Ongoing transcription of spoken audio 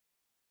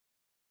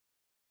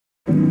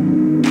This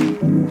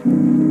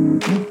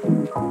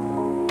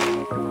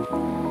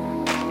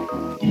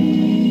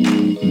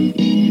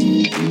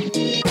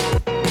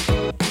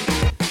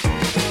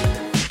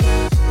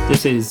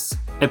is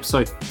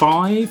episode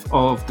 5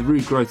 of the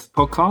Rude Growth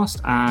podcast,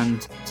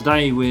 and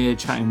today we're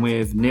chatting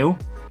with Neel.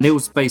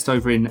 Neel's based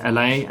over in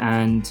LA,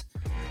 and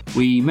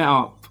we met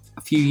up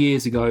a few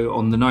years ago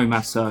on the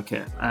nomad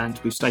circuit, and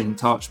we've stayed in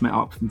touch, met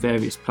up in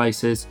various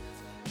places.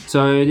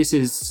 So this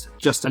is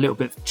just a little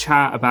bit of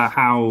chat about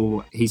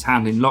how he's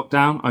handling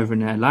lockdown over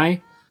in LA,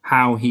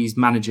 how he's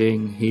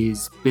managing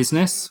his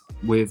business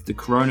with the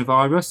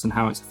coronavirus and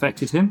how it's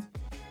affected him.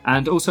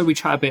 And also we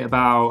chat a bit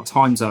about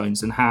time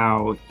zones and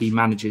how he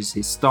manages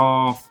his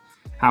staff,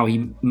 how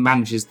he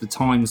manages the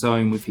time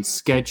zone with his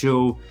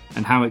schedule,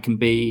 and how it can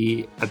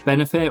be a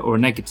benefit or a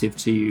negative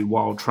to you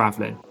while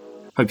traveling.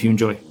 Hope you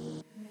enjoy.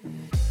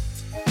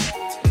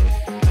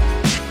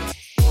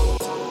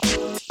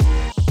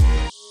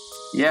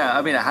 Yeah,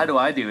 I mean, how do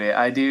I do it?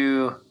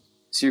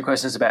 So your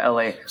question is about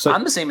LA. So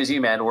I'm the same as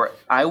you, man, where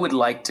I would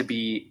like to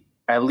be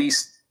at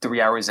least 3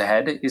 hours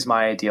ahead is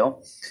my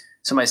ideal.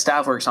 So my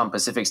staff works on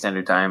Pacific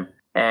Standard Time,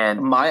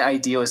 and my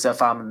ideal is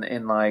if I'm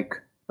in like,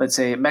 let's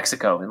say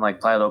Mexico, in like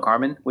Playa del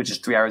Carmen, which is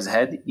 3 hours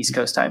ahead, East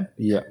Coast time.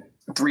 Yeah.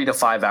 3 to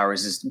 5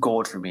 hours is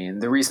gold for me.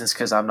 And the reason is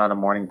because I'm not a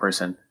morning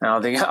person. I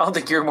don't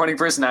think you're a morning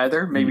person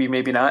either.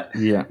 Maybe not.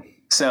 Yeah.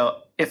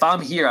 So if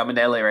I'm here, I'm in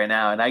LA right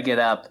now, and I get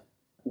up,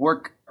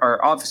 work,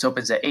 our office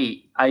opens at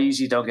 8. I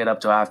usually don't get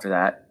up till after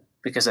that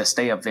because I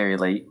stay up very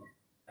late.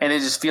 And it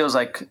just feels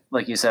like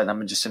you said,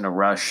 I'm just in a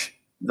rush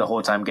the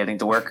whole time getting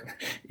to work.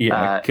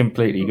 Yeah,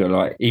 completely. You got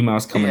like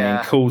emails coming in,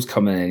 calls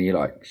coming in. You're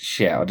like,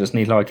 shit, I just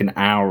need like an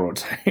hour or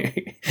two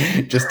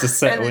just to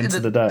settle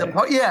into the day.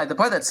 The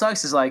part that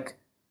sucks is like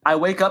I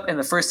wake up and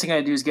the first thing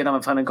I do is get on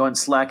my phone and go on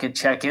Slack and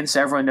check in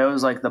so everyone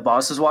knows like the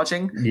boss is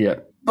watching. Yeah.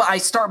 But I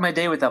start my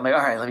day with them like, all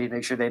right, let me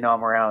make sure they know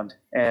I'm around.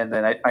 And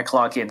then I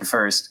clock in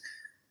first.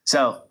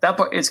 So that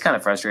part, it's kind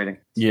of frustrating.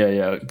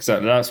 Yeah,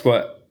 exactly. That's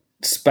what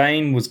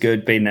Spain was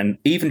good being in.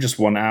 Even just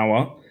 1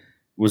 hour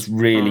was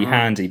really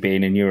handy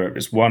being in Europe.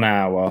 Just 1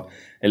 hour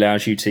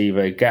allows you to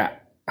either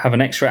have an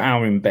extra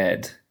hour in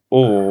bed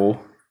or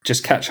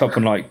just catch up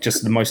on like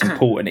just the most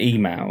important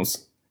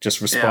emails,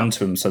 just respond to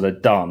them so they're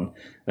done.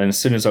 And as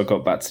soon as I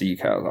got back to the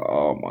UK, I was like,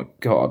 oh my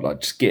God, like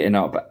just getting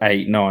up at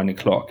 8, 9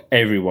 o'clock,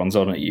 everyone's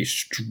on at you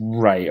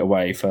straight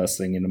away first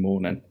thing in the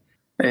morning.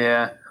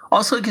 Yeah.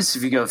 Also, because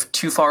if you go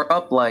too far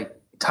up, like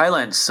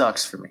Thailand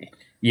sucks for me.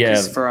 Yeah.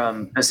 Because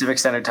from Pacific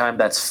Standard Time,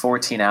 that's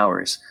 14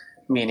 hours,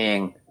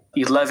 meaning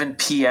 11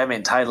 p.m.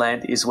 in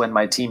Thailand is when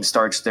my team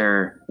starts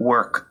their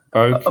work.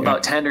 Okay.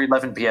 About 10 or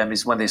 11 p.m.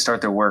 is when they start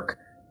their work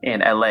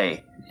in LA.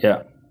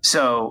 Yeah.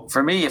 So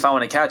for me, if I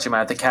want to catch them, I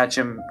have to catch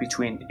them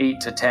between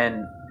 8 to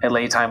 10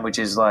 LA time, which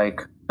is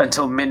like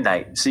until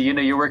midnight. So,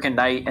 you're working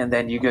night and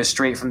then you go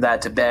straight from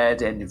that to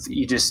bed and it's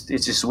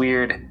just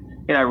weird.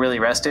 You're not really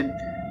rested.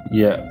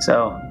 Yeah.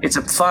 So it's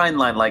a fine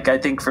line. Like I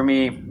think for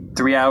me,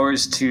 3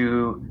 hours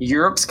to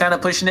Europe's kind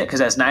of pushing it because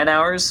that's 9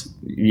 hours.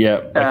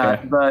 Yeah.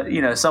 Okay.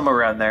 But, somewhere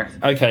around there.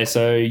 Okay.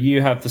 So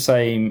you have the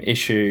same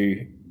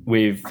issue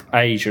with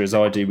Asia as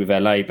I do with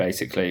LA,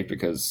 basically,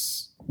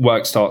 because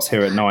work starts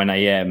here at 9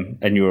 a.m.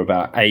 and you're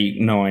about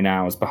 8-9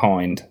 hours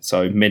behind.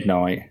 So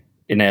midnight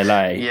in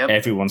LA,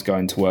 everyone's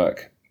going to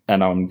work.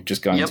 And I'm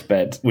just going to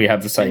bed. We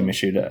have the same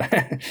issue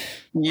there.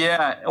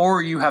 Yeah,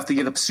 or you have to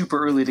get up super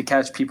early to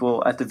catch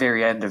people at the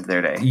very end of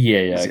their day.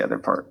 Yeah. That's the other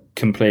part.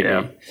 Completely.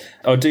 Yeah.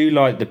 I do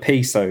like the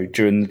peace, though,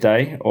 during the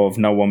day of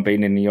no one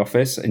being in the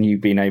office and you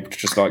being able to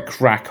just, like,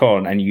 crack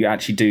on and you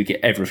actually do get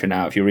everything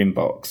out of your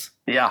inbox.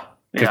 Yeah.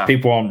 Because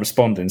people aren't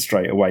responding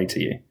straight away to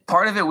you.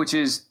 Part of it, which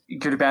is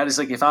good or bad, is,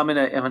 like, if I'm in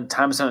a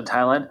time zone in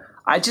Thailand,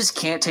 I just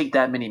can't take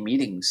that many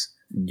meetings.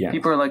 Yeah.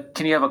 People are like,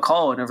 can you have a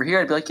call? And over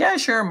here, I'd be like, yeah,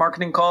 sure,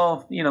 marketing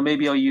call.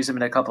 Maybe I'll use them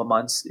in a couple of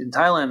months. In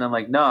Thailand, I'm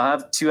like, no, I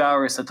have 2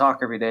 hours to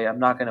talk every day. I'm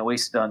not going to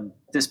waste it on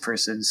this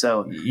person.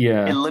 So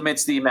it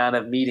limits the amount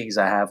of meetings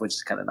I have, which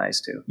is kind of nice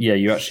too. Yeah,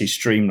 you actually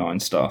streamline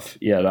stuff.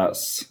 Yeah,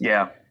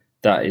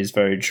 that is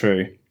very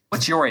true.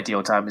 What's your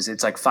ideal time? Is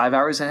it like 5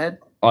 hours ahead?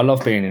 I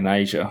love being in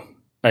Asia.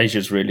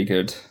 Asia's really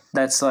good.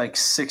 That's like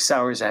 6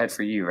 hours ahead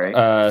for you,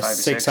 right?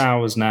 6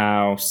 hours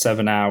now,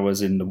 7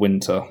 hours in the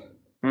winter.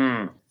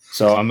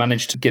 So I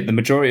managed to get the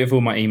majority of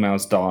all my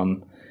emails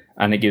done,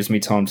 and it gives me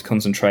time to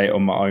concentrate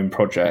on my own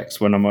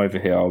projects. When I'm over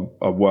here,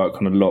 I work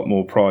on a lot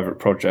more private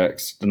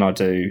projects than I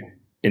do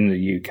in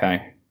the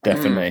UK,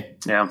 definitely.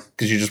 Yeah.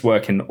 Because you're just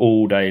working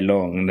all day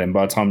long, and then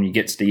by the time you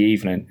get to the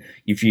evening,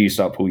 you've used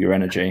up all your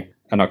energy,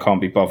 and I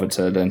can't be bothered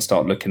to then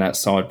start looking at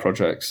side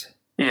projects.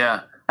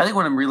 Yeah. I think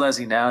what I'm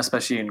realizing now,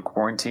 especially in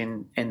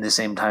quarantine in the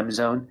same time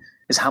zone,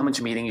 is how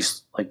much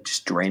meetings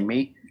just drain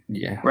me.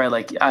 Yeah. Right.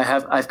 Like I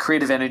have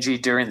creative energy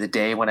during the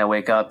day when I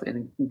wake up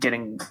and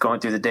going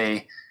through the day.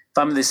 If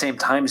I'm in the same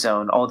time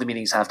zone, all the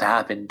meetings have to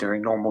happen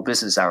during normal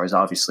business hours,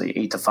 obviously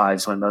 8 to 5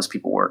 is when most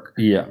people work.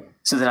 Yeah.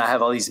 So then I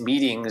have all these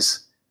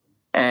meetings,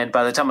 and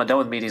by the time I'm done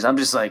with meetings, I'm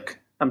just like,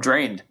 I'm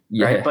drained.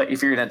 Yeah. Right. But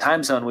if you're in a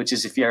time zone, which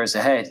is a few hours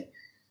ahead,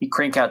 you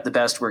crank out the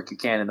best work you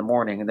can in the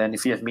morning. And then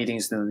if you have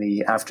meetings in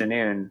the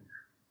afternoon,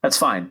 that's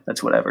fine.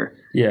 That's whatever.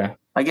 Yeah.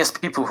 I guess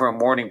people who are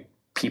morning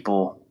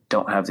people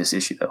don't have this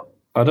issue, though.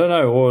 I don't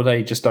know, or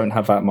they just don't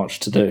have that much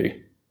to do.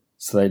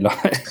 So they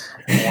like...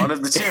 One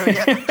of the two,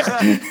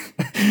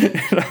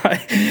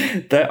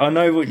 yeah. I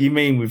know what you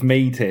mean with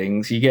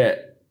meetings.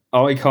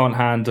 I can't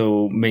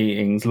handle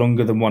meetings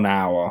longer than 1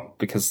 hour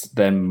because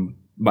then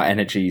my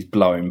energy is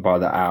blown by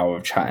the hour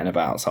of chatting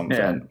about something.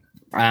 Yeah.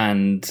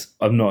 And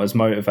I'm not as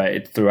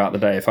motivated throughout the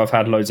day. If I've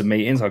had loads of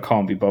meetings, I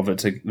can't be bothered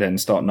to then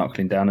start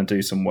knuckling down and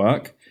do some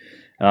work.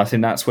 And I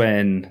think that's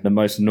when the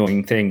most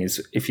annoying thing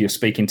is if you're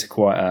speaking to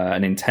quite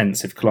an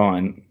intensive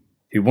client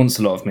who wants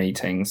a lot of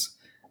meetings,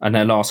 and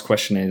their last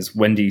question is,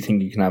 when do you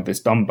think you can have this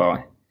done by?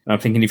 And I'm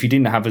thinking, if you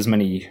didn't have as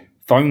many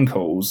phone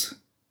calls,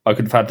 I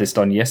could have had this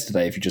done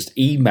yesterday if you just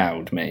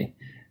emailed me.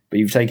 But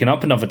you've taken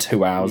up another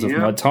 2 hours of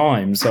my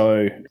time,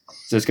 so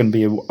it's going to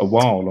be a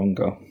while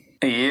longer.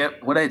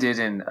 Yep. What I did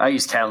I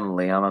use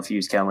Calendly. I don't know if you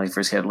use Calendly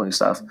for scheduling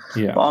stuff.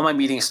 Yeah. But all my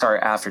meetings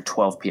start after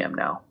 12 p.m.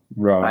 now.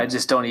 Right. I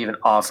just don't even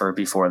offer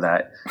before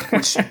that,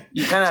 which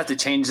you kind of have to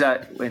change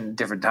that in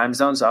different time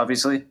zones,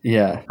 obviously.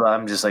 Yeah. But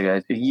I'm just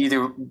like, you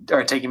either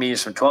are taking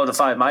meetings from 12 to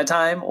 5 my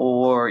time,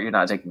 or you're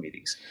not taking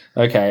meetings.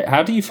 Okay.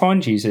 How do you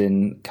find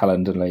using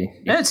Calendly?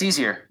 Yeah, it's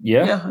easier.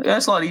 Yeah? Yeah,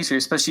 it's a lot easier,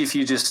 especially if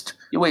you just...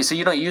 Wait, so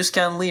you don't use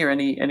Calendly or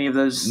any of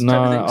those No,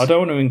 type of things? I don't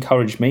want to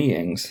encourage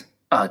meetings.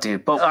 Oh,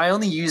 dude. But I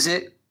only use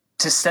it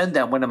to send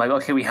them when I'm like,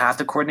 okay, we have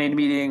to coordinate a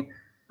meeting.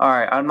 All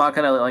right, I'm not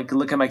going to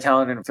look at my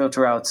calendar and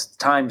filter out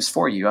times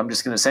for you. I'm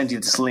just going to send you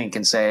this link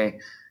and say,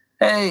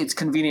 hey, it's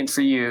convenient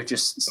for you.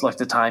 Just select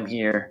the time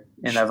here.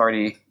 And I've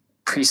already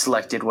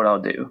pre-selected what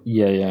I'll do.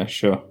 Yeah,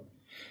 sure.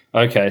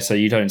 Okay, so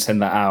you don't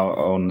send that out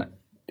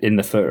in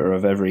the footer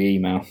of every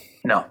email?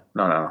 No.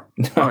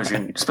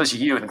 Especially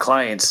you and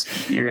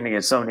clients, you're going to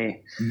get so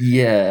many.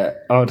 Yeah,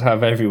 I'd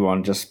have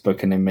everyone just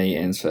booking in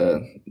meetings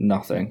for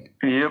nothing.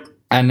 Yep.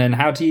 And then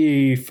how do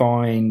you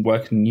find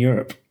working in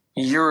Europe?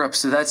 Europe,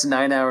 so that's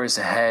 9 hours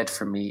ahead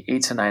for me,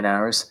 8 to 9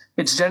 hours.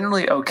 It's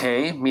generally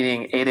okay,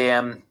 meaning 8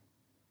 a.m.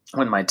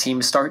 when my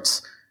team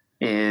starts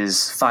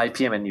is 5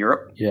 p.m. in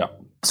Europe. Yeah.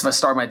 So if I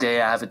start my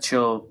day, I have a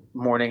chill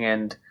morning,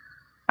 and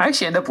I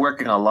actually end up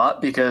working a lot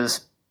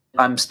because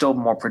I'm still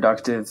more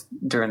productive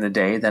during the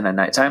day than at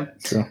nighttime.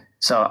 Sure.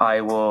 So I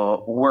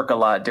will work a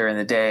lot during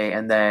the day,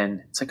 and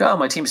then it's like, oh,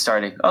 my team's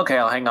starting. Okay,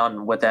 I'll hang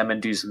on with them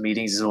and do some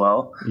meetings as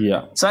well.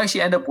 Yeah. So I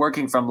actually end up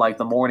working from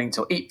the morning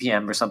till 8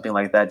 p.m. or something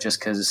like that, just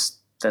because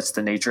that's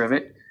the nature of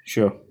it.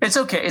 Sure. It's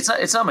okay.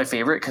 It's not my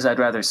favorite because I'd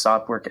rather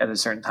stop work at a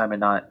certain time and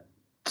not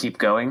keep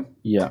going.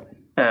 Yeah.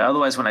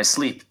 Otherwise, when I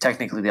sleep,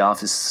 technically the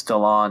office is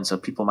still on, so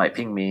people might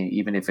ping me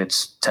even if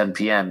it's 10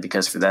 p.m.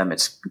 because for them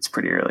it's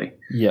pretty early.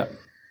 Yeah.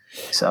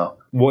 So,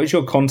 what is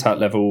your contact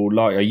level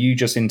like? Are you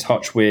just in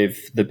touch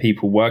with the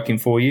people working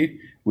for you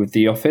with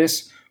the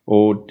office,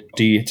 or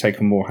do you take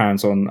a more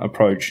hands-on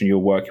approach and you're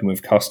working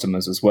with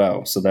customers as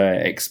well? So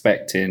they're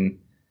expecting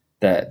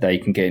that they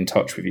can get in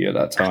touch with you at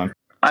that time.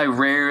 I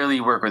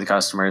rarely work with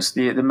customers.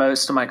 The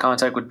most of my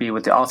contact would be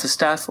with the office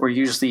staff, or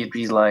usually it'd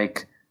be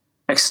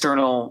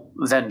external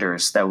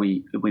vendors that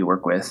we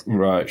work with.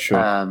 Right,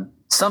 sure.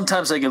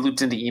 Sometimes I get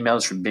looped into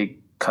emails from big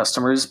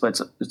customers,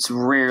 but it's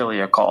rarely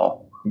a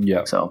call.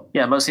 Yeah. So,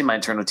 yeah, mostly my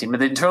internal team. But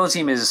the internal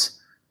team is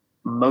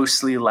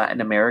mostly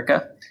Latin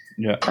America.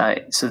 Yeah.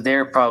 So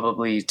they're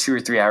probably 2 or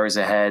 3 hours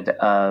ahead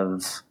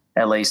of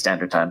LA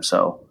Standard Time.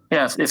 So,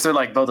 yeah, if they're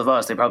like both of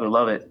us, they probably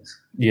love it.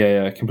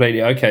 Yeah,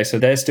 completely. Okay, so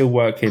they're still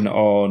working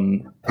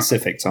on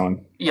Pacific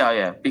time.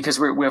 Yeah, because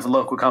we have a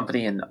local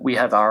company and we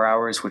have our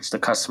hours, which the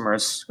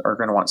customers are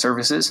going to want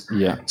services.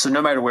 Yeah. So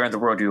no matter where in the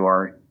world you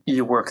are,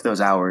 you work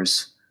those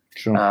hours.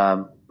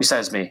 Sure.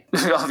 Besides me,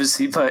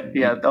 obviously, but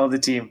yeah, all the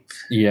team.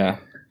 Yeah.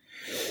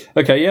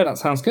 Okay, yeah, that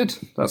sounds good.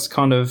 That's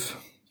kind of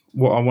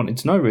what I wanted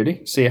to know,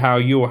 really. See how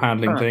you're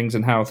handling things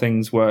and how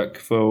things work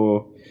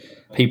for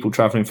people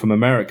traveling from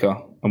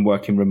America and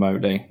working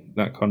remotely.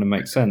 That kind of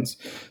makes sense.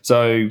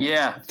 So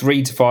yeah,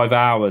 3 to 5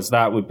 hours,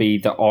 that would be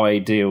the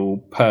ideal,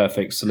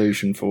 perfect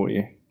solution for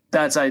you.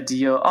 That's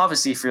ideal.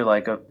 Obviously, if you're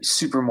a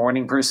super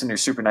morning person or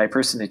super night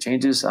person, it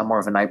changes. I'm more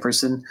of a night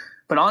person.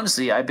 But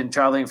honestly, I've been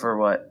traveling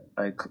for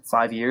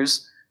 5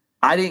 years.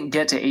 I didn't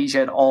get to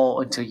Asia at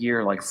all until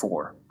year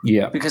 4.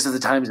 Yeah. Because of the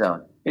time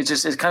zone.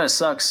 It kind of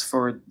sucks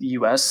for the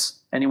US,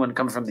 anyone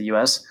coming from the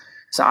US.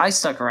 So I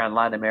stuck around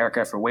Latin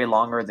America for way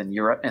longer than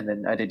Europe, and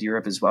then I did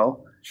Europe as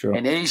well. Sure.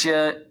 And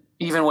Asia,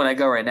 even when I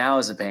go right now,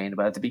 is a pain.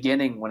 But at the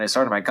beginning, when I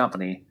started my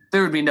company,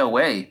 there would be no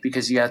way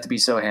because you have to be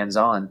so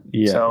hands-on.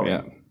 Yeah, so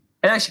yeah.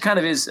 It actually kind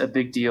of is a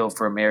big deal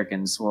for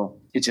Americans. Well,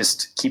 it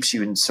just keeps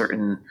you in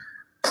certain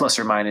plus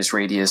or minus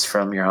radius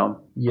from your home.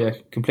 Yeah,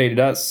 completely.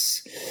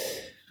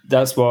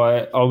 That's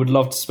why I would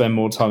love to spend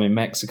more time in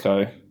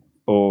Mexico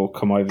or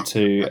come over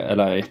to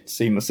LA to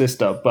see my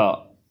sister.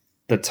 But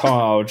the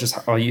time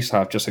I used to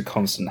have just a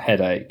constant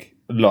headache,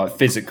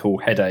 physical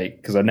headache,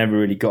 because I never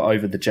really got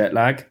over the jet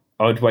lag.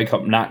 I'd wake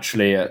up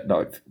naturally at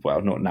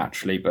not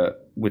naturally,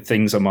 but with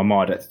things on my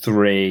mind at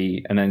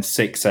 3 and then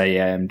 6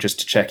 a.m. just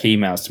to check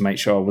emails to make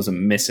sure I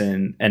wasn't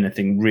missing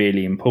anything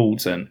really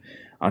important.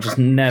 I just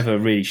never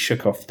really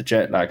shook off the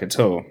jet lag at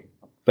all.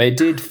 But it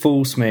did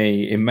force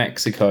me in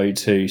Mexico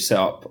to set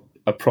up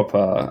a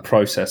proper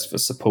process for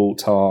support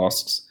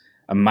tasks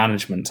and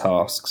management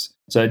tasks.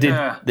 So it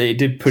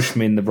did push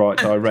me in the right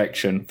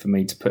direction for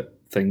me to put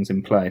things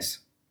in place.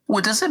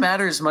 Well, does it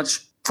matter as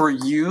much for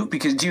you?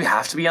 Because do you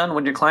have to be on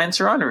when your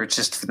clients are on, or it's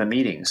just for the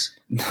meetings?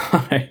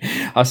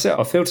 I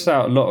filtered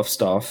out a lot of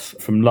stuff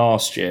from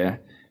last year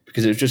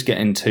because it was just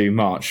getting too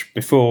much.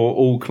 Before,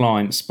 all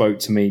clients spoke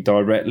to me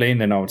directly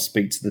and then I would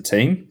speak to the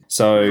team.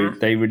 So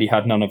they really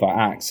had none of that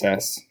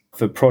access.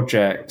 For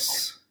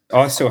projects,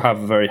 I still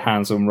have a very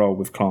hands-on role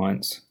with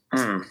clients.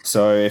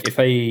 So if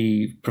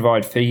they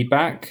provide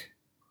feedback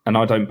and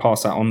I don't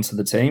pass that on to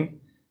the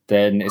team,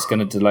 then it's going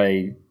to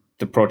delay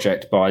the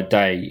project by a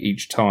day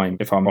each time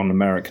if I'm on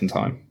American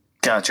time.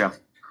 Gotcha.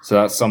 So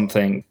that's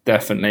something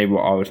definitely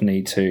what I would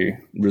need to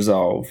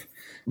resolve.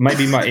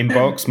 Maybe my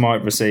inbox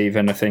might receive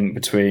anything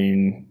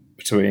between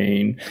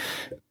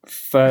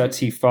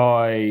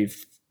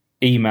 35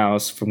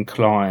 emails from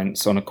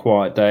clients on a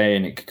quiet day,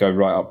 and it could go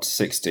right up to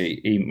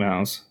 60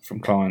 emails from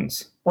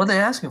clients. What are they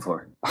asking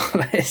for?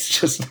 It's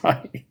just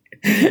like,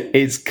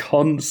 it's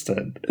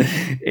constant.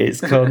 It's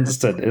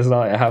constant. It's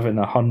like having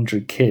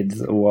 100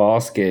 kids all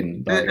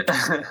asking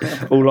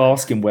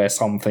where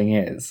something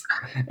is.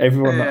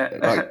 Everyone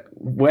like,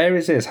 where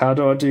is this? How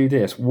do I do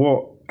this?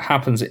 What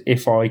happens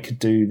if I could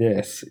do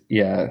this?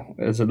 Yeah,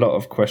 there's a lot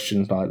of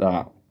questions like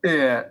that.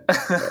 Yeah.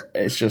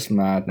 It's just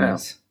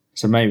madness. Yeah.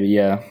 So maybe,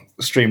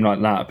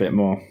 streamline that a bit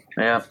more.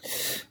 Yeah.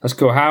 That's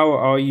cool. How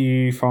are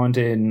you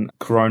finding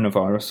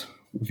coronavirus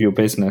with your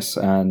business,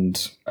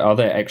 and are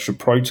there extra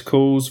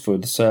protocols for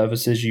the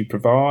services you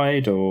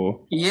provide, or?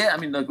 Yeah, I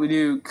mean, look, we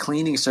do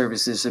cleaning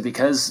services. So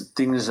because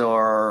things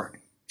are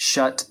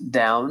shut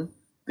down,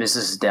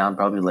 business is down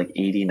probably like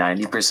 80,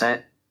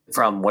 90%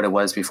 from what it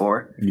was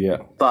before. Yeah.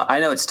 But I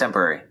know it's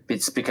temporary.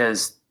 It's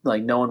because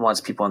like no one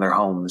wants people in their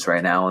homes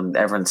right now and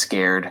everyone's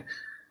scared.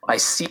 I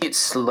see it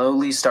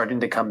slowly starting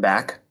to come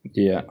back.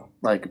 Yeah.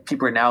 Like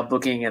people are now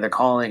booking and they're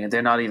calling and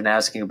they're not even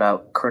asking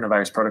about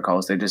coronavirus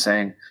protocols. They're just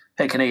saying,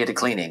 hey, can I get a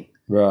cleaning?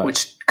 Right.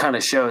 Which kind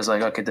of shows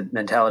like, okay, the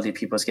mentality of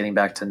people is getting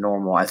back to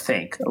normal, I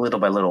think, a little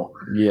by little.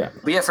 Yeah.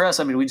 But yeah, for us,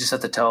 I mean, we just have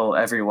to tell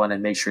everyone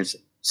and make sure it's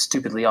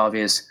stupidly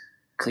obvious.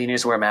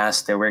 Cleaners wear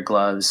masks, they wear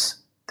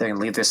gloves, they can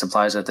leave their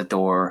supplies at the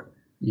door.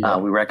 Yeah.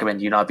 We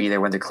recommend you not be there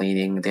when they're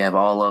cleaning. They have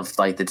all of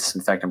like the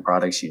disinfectant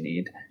products you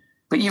need.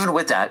 But even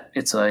with that,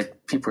 it's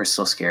like people are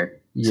still scared.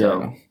 Yeah.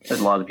 So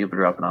there's a lot of people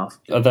dropping off.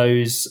 Are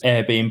those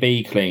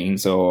Airbnb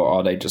cleans, or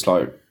are they just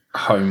like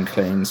home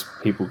cleans,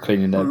 people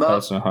cleaning their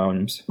personal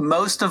homes?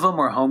 Most of them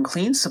are home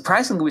cleans.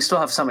 Surprisingly, we still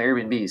have some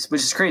Airbnbs,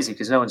 which is crazy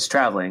because no one's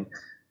traveling.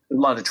 A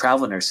lot of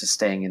travel nurses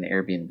staying in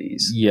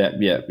Airbnbs.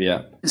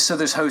 Yeah. So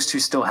there's hosts who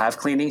still have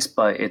cleanings,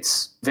 but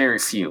it's very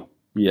few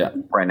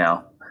right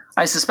now.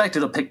 I suspect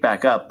it'll pick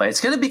back up, but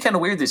it's going to be kind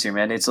of weird this year,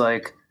 man. It's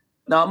like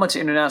not much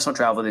international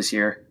travel this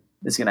year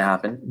is going to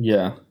happen.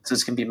 Yeah. So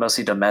it's going to be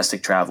mostly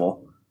domestic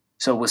travel.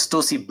 So we'll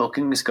still see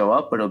bookings go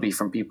up, but it'll be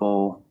from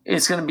people.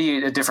 It's going to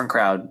be a different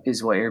crowd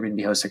is what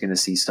Airbnb hosts are going to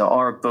see. So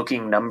our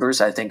booking numbers,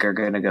 I think, are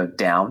going to go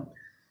down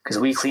because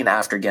we clean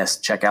after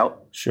guests check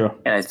out. Sure.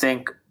 And I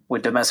think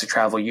with domestic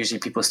travel, usually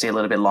people stay a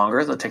little bit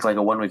longer. They'll take like a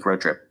 1-week road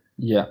trip.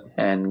 Yeah.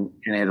 And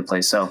hit a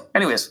place. So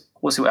anyways,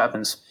 we'll see what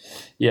happens.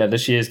 Yeah,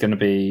 this year's going to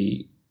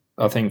be,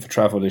 I think for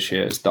travel this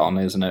year, it's done,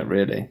 isn't it,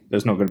 really?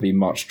 There's not going to be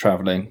much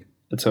traveling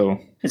at all.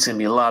 It's going to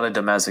be a lot of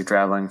domestic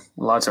traveling,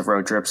 lots of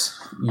road trips.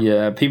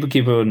 Yeah, people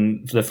keep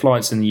on the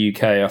flights in the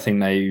UK. I think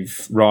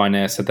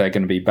Ryanair said they're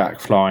going to be back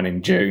flying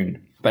in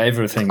June. But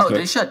everything. Oh,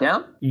 they shut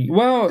down?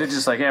 Well, they're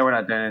just like, yeah, we're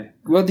not doing it.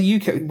 Well, the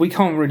UK, we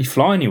can't really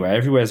fly anywhere.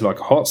 Everywhere's like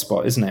a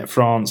hotspot, isn't it?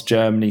 France,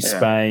 Germany,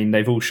 Spain,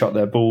 they've all shut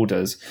their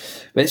borders.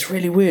 But it's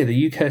really weird.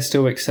 The UK is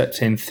still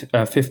accepting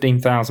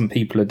 15,000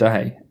 people a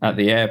day at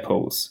the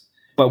airports.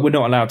 But we're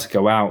not allowed to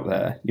go out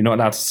there. You're not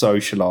allowed to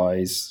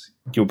socialise.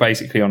 You're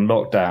basically on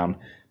lockdown.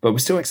 But we're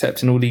still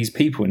accepting all these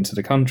people into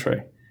the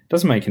country.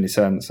 Doesn't make any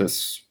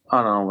sense.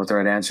 I don't know what the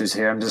right answer is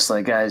here. I'm just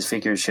like, guys,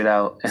 figure shit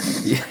out. And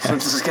I'm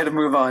just going to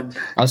move on.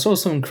 I saw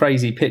some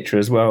crazy picture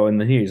as well in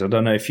the news. I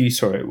don't know if you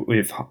saw it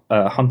with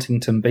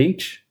Huntington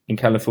Beach in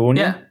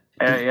California.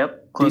 Yeah.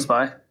 Yep. Close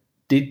by.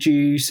 Did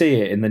you see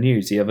it in the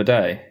news the other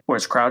day? Where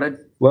it's crowded?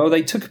 Well,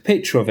 they took a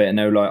picture of it and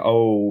they were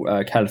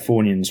like,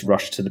 Californians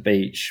rushed to the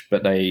beach.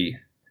 But it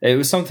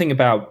was something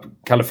about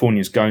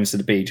Californians going to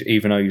the beach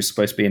even though you're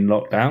supposed to be in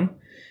lockdown.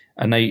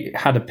 And they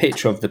had a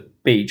picture of the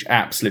beach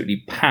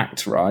absolutely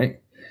packed,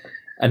 right?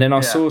 And then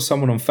I saw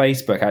someone on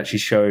Facebook actually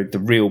showed the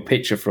real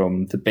picture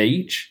from the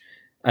beach.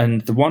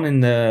 And the one in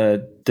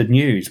the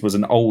news was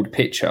an old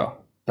picture.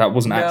 That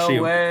wasn't actually...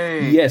 No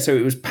way. Yeah, so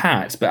it was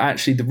packed. But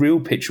actually the real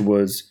picture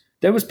was...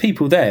 There was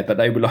people there, but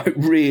they were like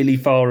really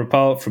far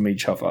apart from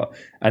each other.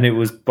 And it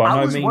was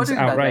by no means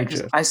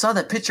outrageous. I saw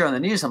that picture on the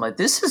news. I'm like,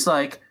 this is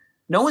like...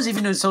 No one's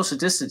even doing social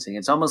distancing.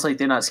 It's almost like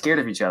they're not scared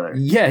of each other.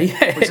 Yeah.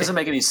 Which doesn't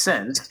make any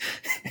sense.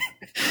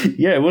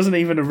 Yeah, it wasn't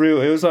even it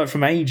was like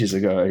from ages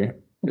ago.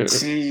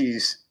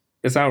 Jeez.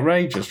 It's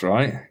outrageous,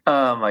 right?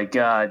 Oh my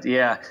God.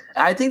 Yeah.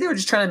 I think they were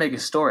just trying to make a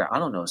story. I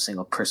don't know a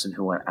single person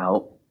who went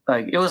out.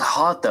 Like, it was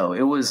hot though.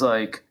 It was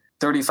like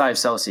 35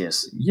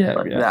 Celsius. Yeah,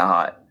 like, that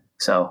hot.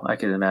 So I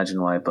could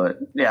imagine why. But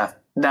yeah,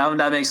 now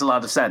that makes a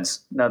lot of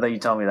sense. Now that you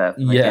tell me that.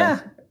 Like, yeah.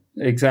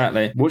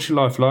 Exactly. What's your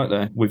life like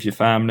there? With your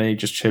family,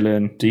 just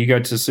chilling? Do you go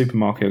to the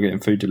supermarket or getting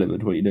food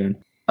delivered? What are you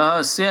doing?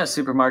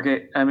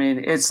 Supermarket. I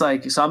mean, it's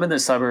like, so I'm in the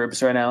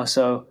suburbs right now.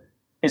 So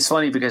it's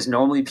funny because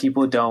normally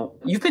people don't.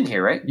 You've been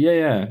here, right?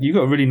 Yeah. You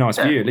got a really nice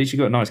view. At least you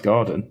got a nice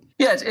garden.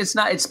 Yeah, it's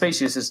not. It's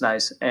spacious. It's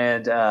nice.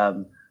 And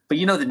but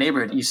you know the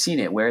neighborhood. You've seen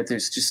it where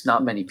there's just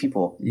not many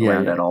people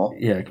around at all.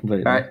 Yeah,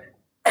 completely. All right.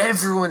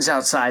 Everyone's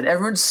outside.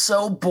 Everyone's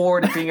so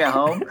bored of being at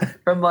home.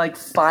 From like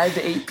 5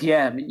 to 8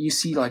 p.m. You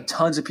see like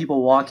tons of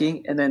people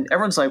walking, and then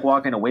everyone's like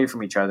walking away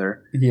from each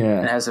other. Yeah,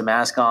 and has a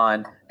mask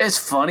on. It's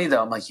funny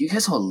though. I'm like, you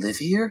guys all live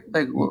here?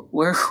 Like,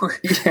 where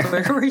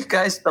were you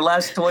guys the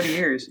last 20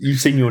 years?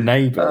 You've seen your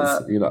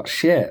neighbors. You're like,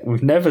 shit,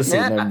 we've never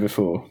seen them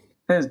before.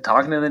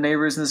 Talking to the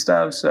neighbors and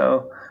stuff.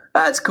 So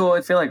that's cool.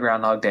 I feel like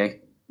Groundhog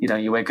Day. You know,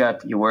 you wake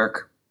up, you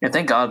work, and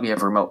thank God we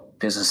have remote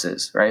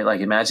businesses, right?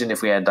 Like, imagine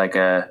if we had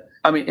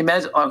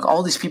imagine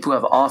all these people who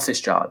have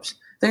office jobs.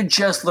 They're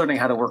just learning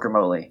how to work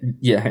remotely.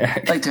 Yeah.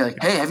 Like, they're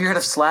like, hey, have you heard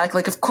of Slack?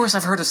 Like, of course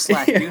I've heard of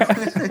Slack, dude.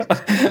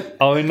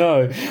 I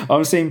know.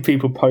 I'm seeing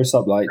people post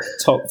up like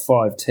top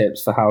 5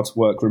 tips for how to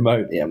work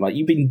remotely. I'm like,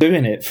 you've been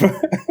doing it for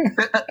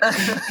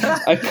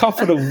a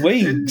couple of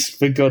weeks,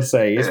 for God's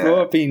sake.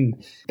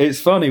 It's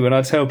funny when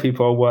I tell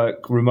people I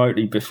work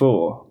remotely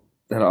before.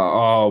 They're like,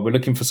 oh, we're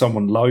looking for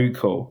someone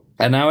local.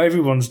 And now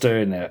everyone's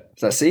doing it.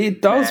 So see,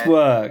 it does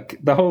work.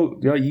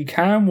 You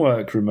can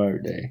work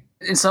remotely.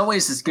 In some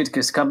ways, it's good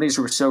because companies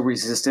were so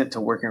resistant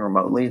to working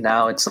remotely.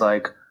 Now it's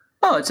like,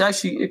 oh, it's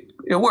actually,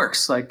 it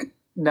works. Like,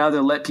 now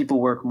they'll let people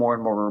work more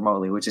and more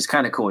remotely, which is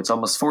kind of cool. It's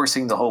almost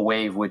forcing the whole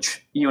wave,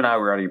 which you and I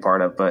were already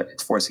part of, but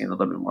it's forcing it a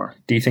little bit more.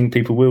 Do you think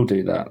people will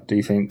do that? Do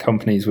you think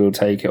companies will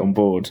take it on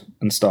board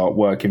and start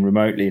working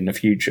remotely in the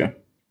future?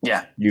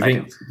 Yeah. You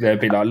think they'll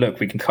be like, look,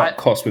 we can cut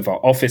costs with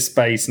our office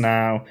space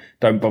now.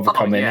 Don't bother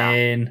coming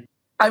in.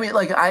 I mean,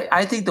 like,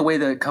 I think the way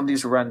the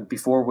companies were run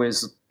before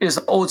is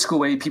the old school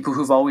way, people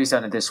who've always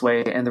done it this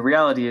way. And the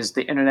reality is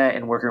the internet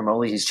and working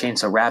remotely has changed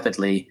so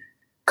rapidly.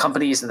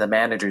 Companies and the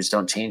managers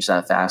don't change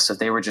that fast. So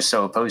they were just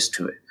so opposed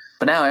to it.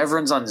 But now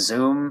everyone's on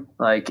Zoom.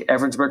 Like,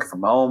 everyone's working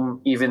from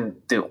home. Even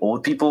the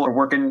old people are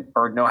working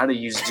or know how to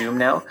use Zoom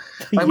now.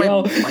 Like, the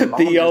old people.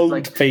 The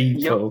old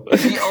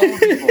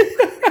people.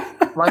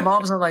 My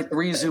mom's on like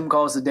 3 Zoom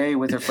calls a day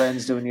with her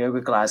friends doing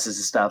yoga classes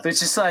and stuff.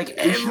 It's just like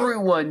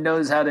everyone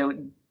knows how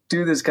to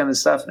do this kind of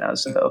stuff now.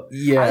 So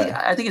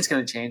yeah, I think it's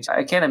going to change.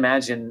 I can't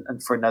imagine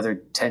for another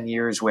 10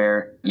 years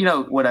where, you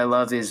know, what I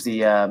love is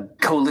the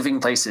co-living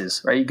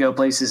places, right? You go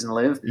places and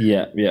live.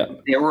 Yeah.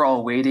 They were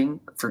all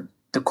waiting for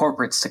the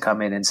corporates to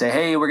come in and say,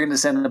 hey, we're going to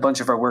send a bunch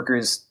of our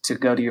workers to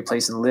go to your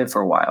place and live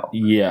for a while.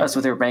 Yeah. That's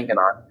what they were banking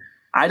on.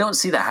 I don't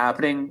see that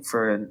happening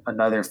for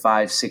another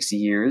 50-60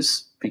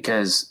 years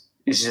because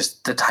it's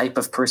just the type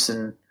of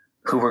person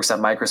who works at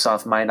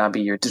Microsoft might not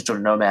be your digital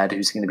nomad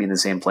who's going to be in the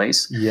same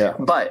place. Yeah.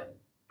 But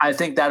I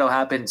think that'll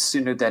happen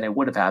sooner than it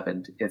would have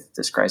happened if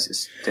this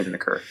crisis didn't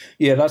occur.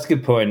 Yeah, that's a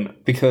good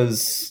point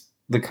because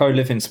the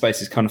co-living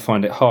spaces kind of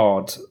find it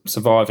hard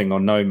surviving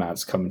on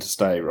nomads coming to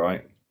stay,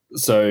 right?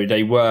 So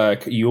they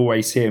work, you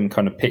always hear them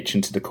kind of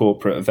pitching to the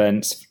corporate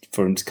events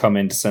for them to come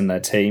in to send their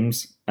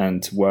teams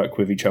and to work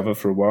with each other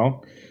for a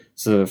while.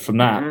 So from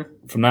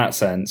that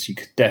sense, you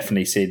could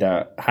definitely see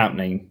that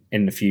happening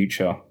in the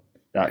future,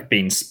 that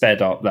being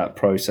sped up, that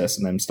process,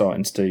 and them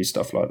starting to do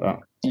stuff like that.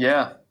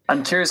 Yeah.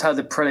 I'm curious how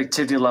the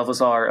productivity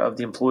levels are of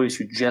the employees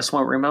who just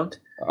went remote.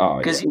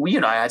 Because we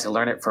and I had to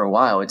learn it for a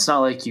while. It's not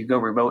like you go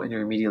remote and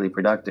you're immediately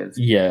productive.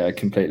 Yeah,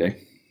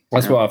 completely.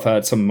 That's what I've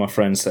heard. Some of my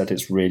friends said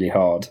it's really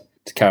hard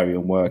to carry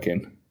on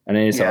working. And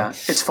it is. Yeah.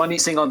 It's funny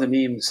seeing all the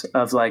memes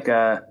of like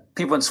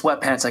people in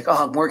sweatpants, like,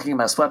 oh, I'm working in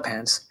my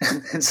sweatpants.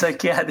 It's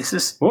like, yeah, this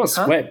is... What's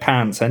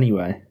sweatpants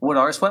anyway? What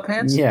are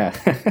sweatpants? Yeah.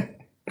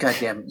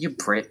 Goddamn, you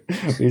Brit.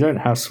 We don't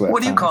have sweatpants.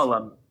 What do you call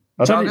them?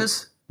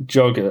 Joggers?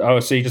 Jogger. Oh,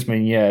 so you just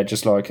mean,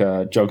 just like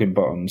jogging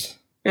bottoms.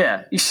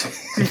 Yeah,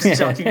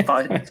 jogging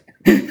bottom.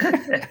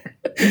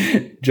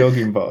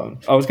 Jogging bottom.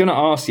 I was going to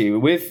ask you,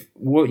 with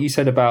what you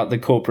said about the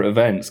corporate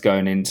events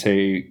going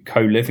into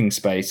co-living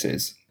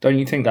spaces, don't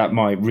you think that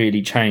might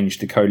really change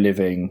the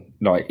co-living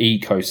like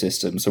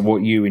ecosystem? So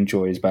what you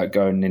enjoy is about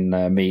going in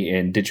there,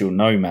 meeting digital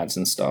nomads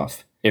and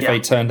stuff. If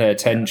they turn their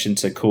attention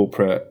to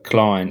corporate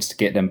clients to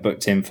get them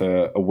booked in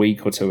for a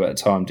week or two at a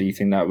time, do you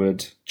think that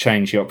would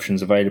change the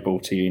options available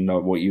to you,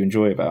 not what you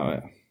enjoy about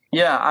it?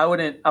 Yeah, I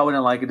wouldn't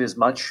like it as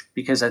much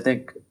because I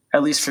think,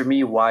 at least for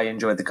me, why I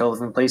enjoy the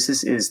co-living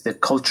places is the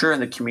culture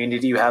and the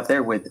community you have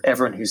there with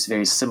everyone who's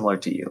very similar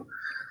to you.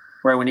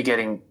 Right, when you're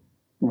getting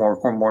more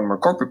and more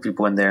corporate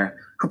people in there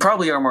who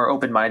probably are more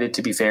open-minded,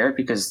 to be fair,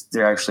 because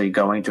they're actually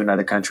going to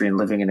another country and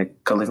living in a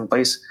co-living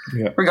place.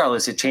 Yeah.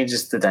 Regardless, it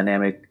changes the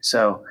dynamic.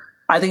 So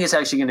I think it's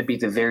actually going to be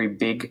the very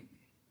big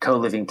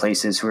co-living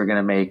places who are going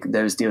to make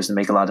those deals and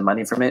make a lot of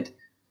money from it.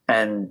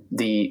 And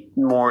the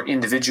more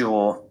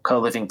individual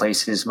co-living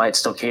places might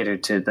still cater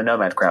to the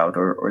nomad crowd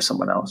or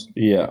someone else.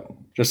 Yeah.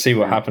 Just see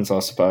what happens, I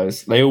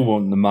suppose. They all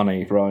want the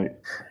money, right?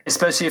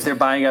 Especially if they're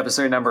buying up a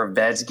certain number of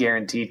beds,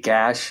 guaranteed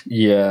cash.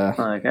 Yeah.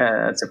 Like,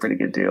 that's a pretty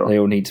good deal. They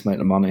all need to make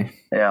the money.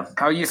 Yeah.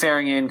 How are you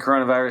faring in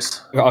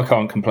coronavirus? I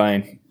can't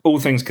complain. All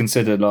things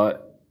considered, like,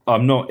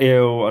 I'm not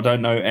ill. I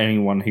don't know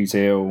anyone who's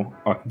ill.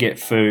 I can get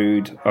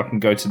food. I can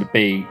go to the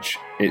beach.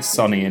 It's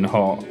sunny and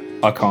hot.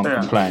 I can't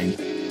complain.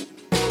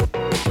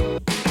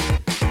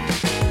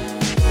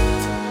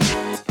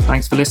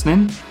 Thanks for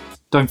listening.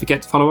 Don't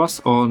forget to follow us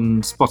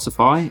on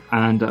Spotify,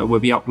 and we'll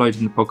be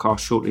uploading the podcast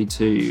shortly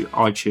to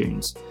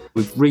iTunes.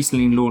 We've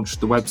recently launched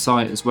the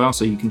website as well,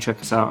 so you can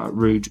check us out at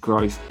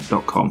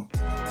rudegrowth.com.